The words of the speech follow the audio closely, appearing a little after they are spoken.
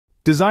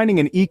Designing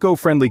an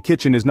eco-friendly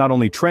kitchen is not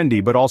only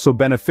trendy but also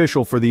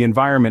beneficial for the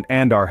environment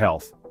and our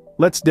health.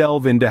 Let's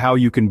delve into how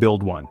you can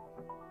build one.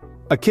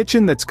 A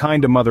kitchen that's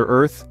kind to Mother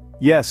Earth?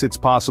 Yes, it's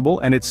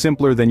possible, and it's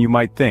simpler than you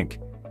might think.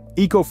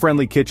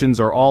 Eco-friendly kitchens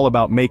are all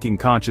about making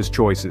conscious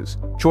choices.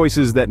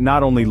 Choices that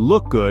not only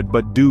look good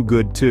but do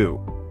good too.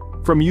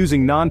 From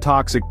using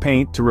non-toxic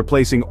paint to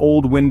replacing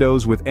old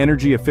windows with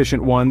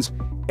energy-efficient ones,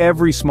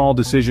 every small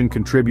decision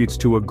contributes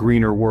to a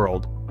greener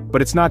world.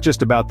 But it's not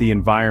just about the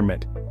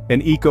environment.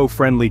 An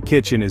eco-friendly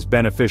kitchen is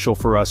beneficial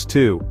for us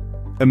too.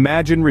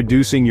 Imagine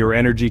reducing your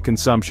energy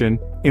consumption,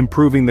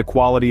 improving the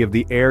quality of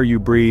the air you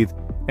breathe,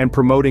 and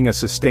promoting a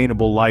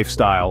sustainable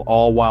lifestyle,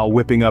 all while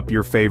whipping up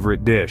your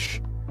favorite dish.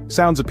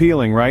 Sounds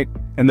appealing, right?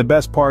 And the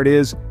best part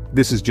is,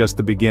 this is just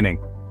the beginning.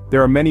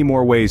 There are many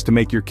more ways to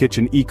make your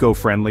kitchen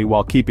eco-friendly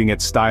while keeping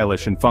it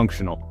stylish and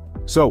functional.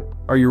 So,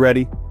 are you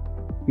ready?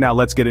 Now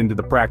let's get into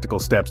the practical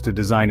steps to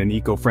design an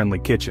eco-friendly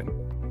kitchen.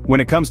 When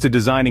it comes to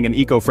designing an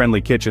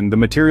eco-friendly kitchen, the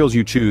materials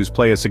you choose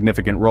play a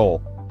significant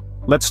role.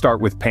 Let's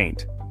start with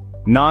paint.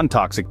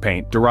 Non-toxic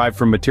paint, derived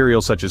from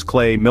materials such as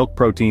clay, milk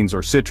proteins,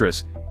 or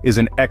citrus, is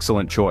an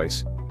excellent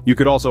choice. You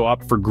could also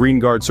opt for Green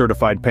Guard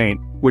certified paint,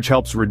 which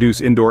helps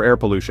reduce indoor air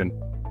pollution.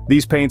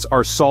 These paints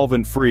are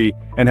solvent-free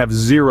and have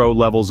 0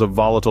 levels of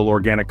volatile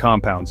organic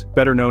compounds,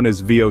 better known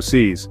as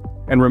VOCs.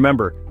 And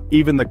remember,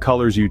 even the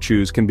colors you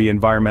choose can be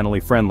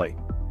environmentally friendly.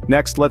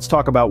 Next, let's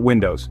talk about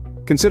windows.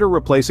 Consider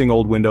replacing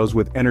old windows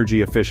with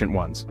energy-efficient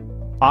ones.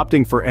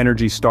 Opting for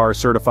Energy Star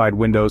certified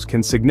windows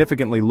can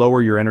significantly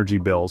lower your energy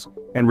bills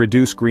and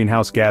reduce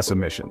greenhouse gas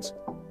emissions.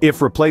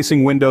 If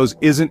replacing windows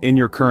isn't in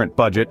your current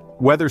budget,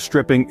 weather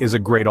stripping is a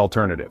great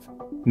alternative.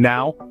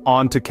 Now,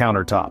 on to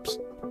countertops.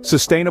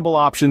 Sustainable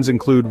options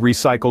include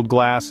recycled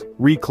glass,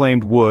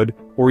 reclaimed wood,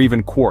 or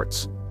even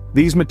quartz.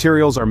 These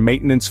materials are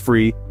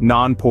maintenance-free,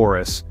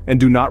 non-porous, and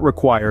do not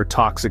require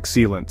toxic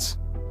sealants.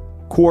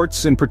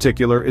 Quartz, in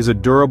particular, is a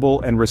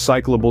durable and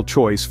recyclable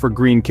choice for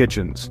green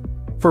kitchens.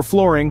 For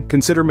flooring,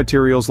 consider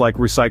materials like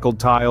recycled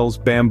tiles,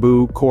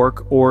 bamboo,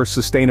 cork, or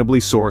sustainably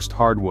sourced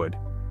hardwood.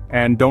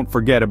 And don't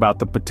forget about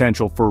the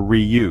potential for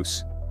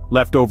reuse.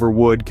 Leftover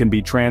wood can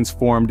be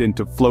transformed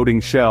into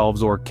floating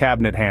shelves or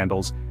cabinet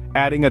handles,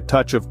 adding a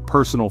touch of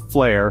personal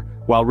flair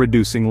while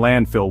reducing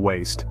landfill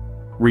waste.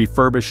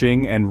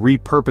 Refurbishing and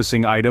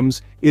repurposing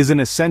items is an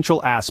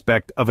essential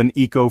aspect of an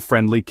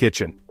eco-friendly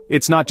kitchen.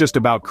 It's not just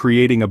about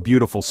creating a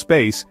beautiful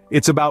space,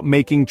 it's about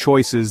making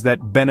choices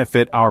that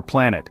benefit our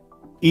planet.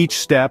 Each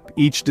step,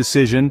 each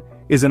decision,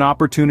 is an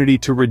opportunity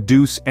to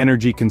reduce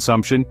energy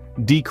consumption,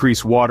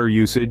 decrease water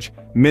usage,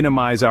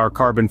 minimize our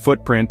carbon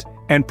footprint,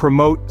 and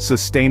promote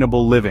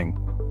sustainable living.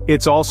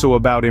 It's also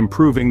about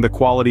improving the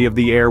quality of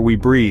the air we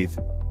breathe.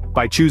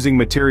 By choosing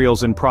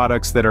materials and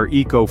products that are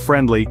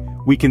eco-friendly,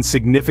 we can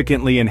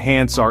significantly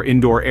enhance our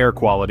indoor air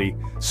quality.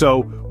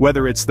 So,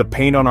 whether it's the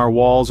paint on our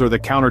walls or the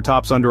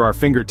countertops under our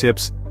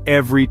fingertips,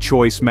 every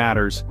choice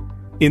matters.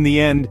 In the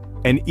end,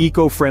 an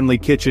eco-friendly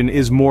kitchen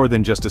is more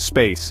than just a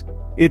space.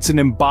 It's an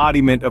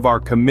embodiment of our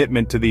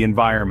commitment to the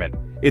environment.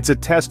 It's a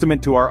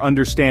testament to our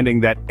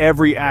understanding that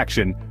every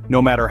action,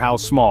 no matter how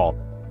small,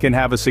 can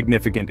have a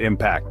significant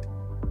impact.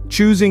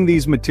 Choosing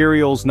these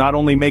materials not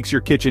only makes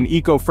your kitchen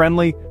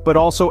eco-friendly, but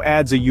also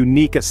adds a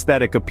unique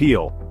aesthetic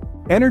appeal.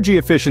 Energy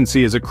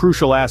efficiency is a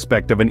crucial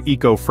aspect of an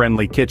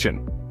eco-friendly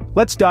kitchen.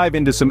 Let's dive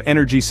into some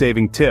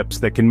energy-saving tips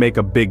that can make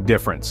a big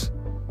difference.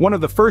 One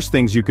of the first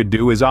things you could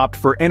do is opt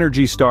for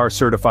Energy Star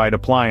certified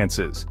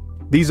appliances.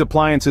 These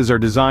appliances are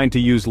designed to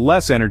use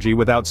less energy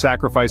without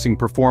sacrificing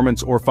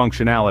performance or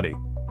functionality.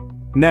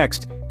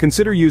 Next,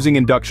 consider using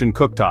induction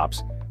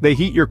cooktops. They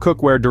heat your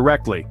cookware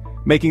directly,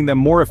 making them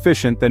more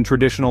efficient than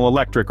traditional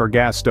electric or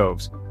gas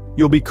stoves.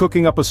 You'll be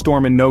cooking up a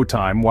storm in no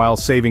time while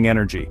saving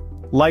energy.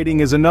 Lighting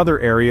is another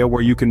area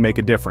where you can make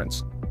a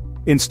difference.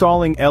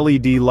 Installing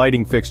LED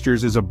lighting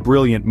fixtures is a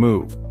brilliant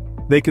move.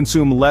 They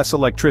consume less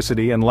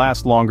electricity and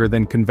last longer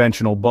than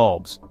conventional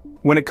bulbs.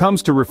 When it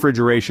comes to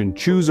refrigeration,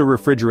 choose a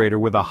refrigerator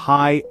with a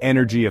high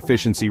energy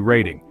efficiency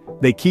rating.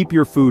 They keep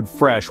your food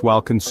fresh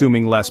while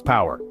consuming less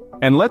power.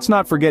 And let's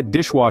not forget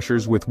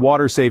dishwashers with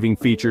water-saving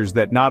features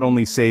that not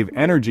only save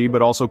energy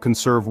but also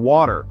conserve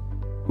water.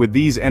 With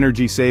these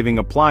energy-saving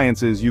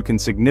appliances, you can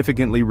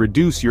significantly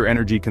reduce your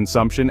energy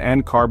consumption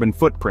and carbon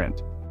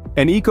footprint.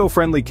 An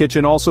eco-friendly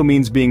kitchen also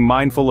means being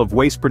mindful of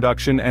waste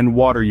production and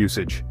water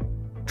usage.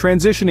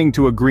 Transitioning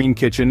to a green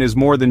kitchen is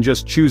more than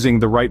just choosing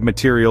the right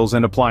materials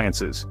and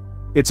appliances.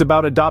 It's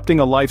about adopting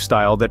a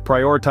lifestyle that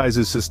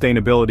prioritizes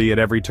sustainability at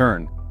every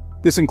turn.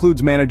 This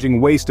includes managing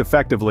waste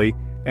effectively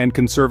and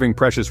conserving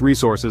precious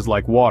resources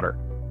like water.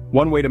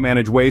 One way to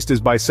manage waste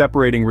is by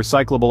separating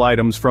recyclable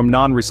items from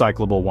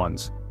non-recyclable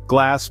ones.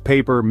 Glass,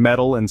 paper,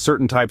 metal, and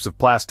certain types of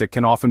plastic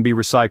can often be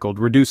recycled,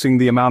 reducing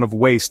the amount of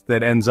waste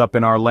that ends up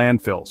in our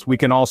landfills. We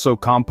can also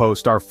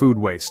compost our food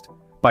waste.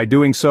 By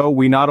doing so,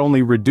 we not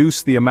only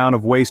reduce the amount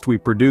of waste we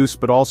produce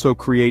but also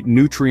create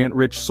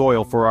nutrient-rich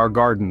soil for our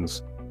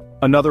gardens.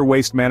 Another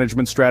waste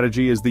management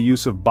strategy is the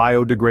use of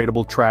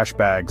biodegradable trash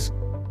bags.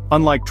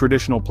 Unlike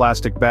traditional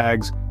plastic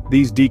bags,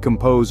 These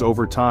decompose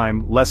over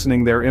time,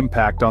 lessening their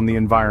impact on the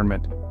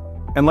environment.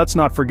 And let's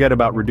not forget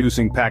about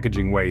reducing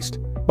packaging waste.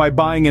 By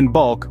buying in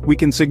bulk, we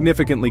can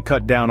significantly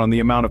cut down on the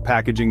amount of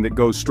packaging that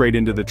goes straight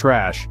into the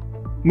trash.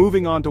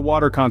 Moving on to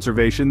water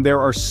conservation, there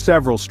are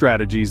several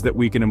strategies that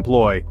we can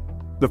employ.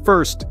 The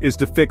first is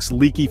to fix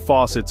leaky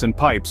faucets and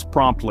pipes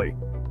promptly.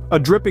 A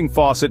dripping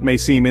faucet may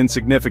seem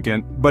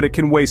insignificant, but it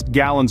can waste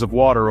gallons of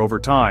water over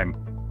time.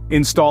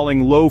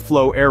 Installing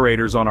low-flow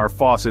aerators on our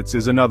faucets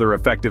is another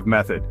effective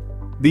method.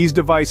 These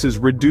devices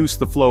reduce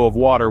the flow of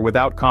water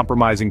without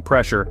compromising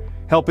pressure,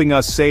 helping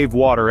us save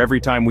water every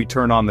time we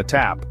turn on the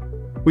tap.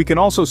 We can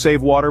also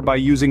save water by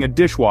using a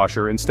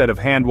dishwasher instead of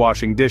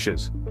hand-washing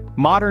dishes.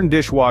 Modern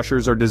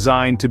dishwashers are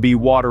designed to be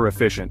water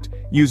efficient,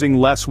 using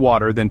less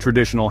water than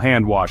traditional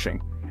hand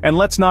washing. And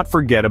let's not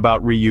forget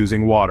about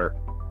reusing water.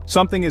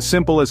 Something as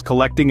simple as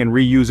collecting and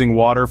reusing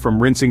water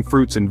from rinsing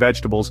fruits and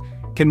vegetables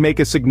can make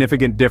a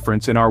significant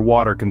difference in our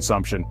water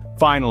consumption.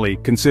 Finally,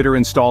 consider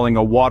installing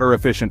a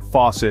water-efficient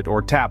faucet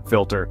or tap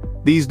filter.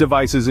 These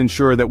devices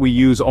ensure that we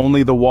use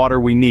only the water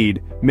we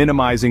need,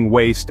 minimizing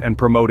waste and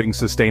promoting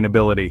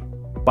sustainability.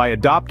 By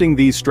adopting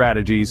these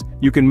strategies,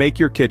 you can make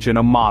your kitchen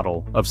a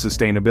model of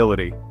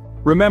sustainability.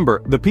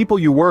 Remember, the people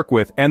you work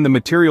with and the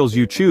materials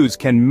you choose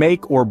can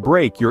make or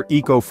break your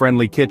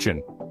eco-friendly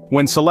kitchen.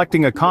 When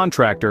selecting a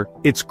contractor,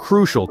 it's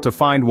crucial to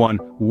find one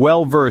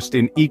well-versed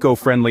in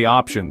eco-friendly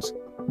options.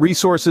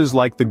 Resources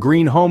like the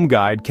Green Home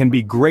Guide can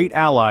be great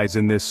allies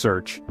in this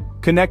search,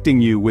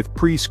 connecting you with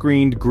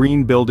pre-screened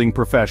green building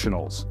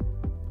professionals.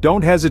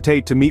 Don't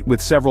hesitate to meet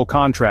with several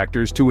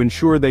contractors to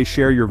ensure they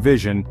share your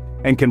vision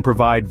and can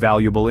provide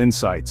valuable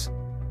insights.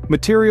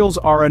 Materials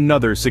are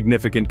another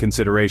significant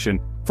consideration.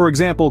 For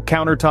example,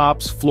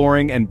 countertops,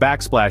 flooring, and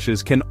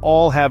backsplashes can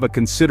all have a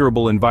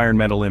considerable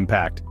environmental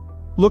impact.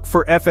 Look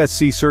for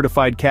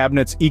FSC-certified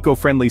cabinets,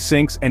 eco-friendly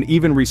sinks, and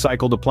even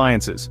recycled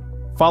appliances.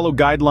 Follow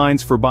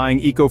guidelines for buying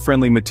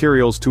eco-friendly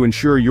materials to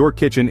ensure your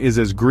kitchen is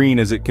as green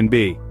as it can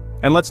be.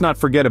 And let's not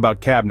forget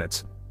about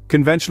cabinets.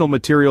 Conventional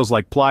materials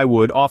like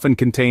plywood often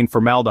contain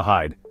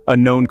formaldehyde, a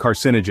known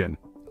carcinogen.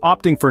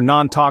 Opting for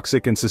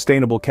non-toxic and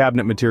sustainable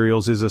cabinet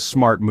materials is a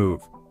smart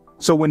move.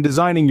 So when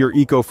designing your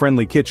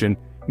eco-friendly kitchen,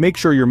 make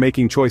sure you're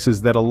making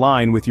choices that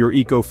align with your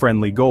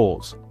eco-friendly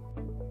goals.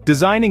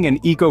 Designing an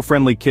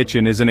eco-friendly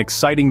kitchen is an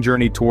exciting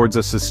journey towards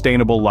a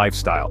sustainable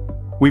lifestyle.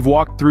 We've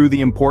walked through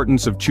the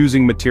importance of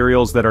choosing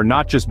materials that are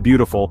not just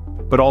beautiful,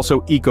 but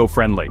also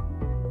eco-friendly.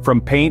 From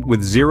paint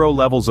with 0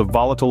 levels of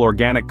volatile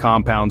organic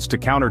compounds to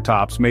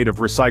countertops made of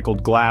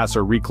recycled glass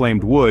or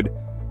reclaimed wood,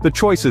 the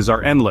choices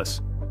are endless.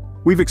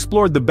 We've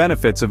explored the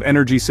benefits of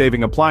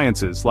energy-saving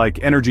appliances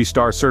like Energy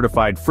Star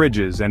certified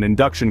fridges and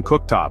induction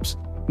cooktops,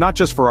 not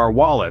just for our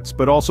wallets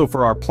but also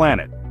for our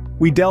planet.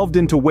 We delved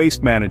into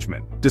waste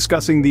management,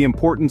 discussing the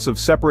importance of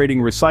separating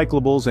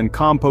recyclables and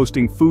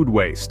composting food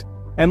waste.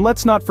 And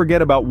let's not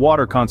forget about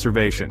water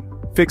conservation.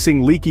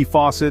 Fixing leaky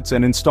faucets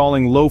and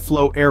installing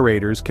low-flow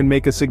aerators can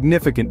make a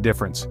significant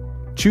difference.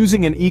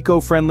 Choosing an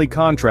eco-friendly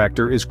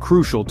contractor is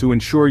crucial to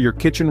ensure your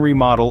kitchen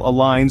remodel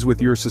aligns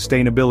with your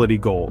sustainability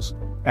goals.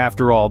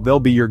 After all, they'll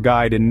be your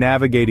guide in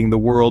navigating the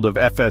world of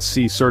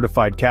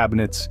FSC-certified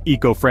cabinets,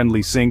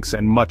 eco-friendly sinks,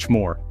 and much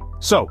more.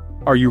 So,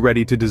 are you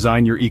ready to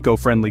design your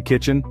eco-friendly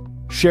kitchen?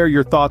 Share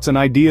your thoughts and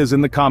ideas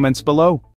in the comments below.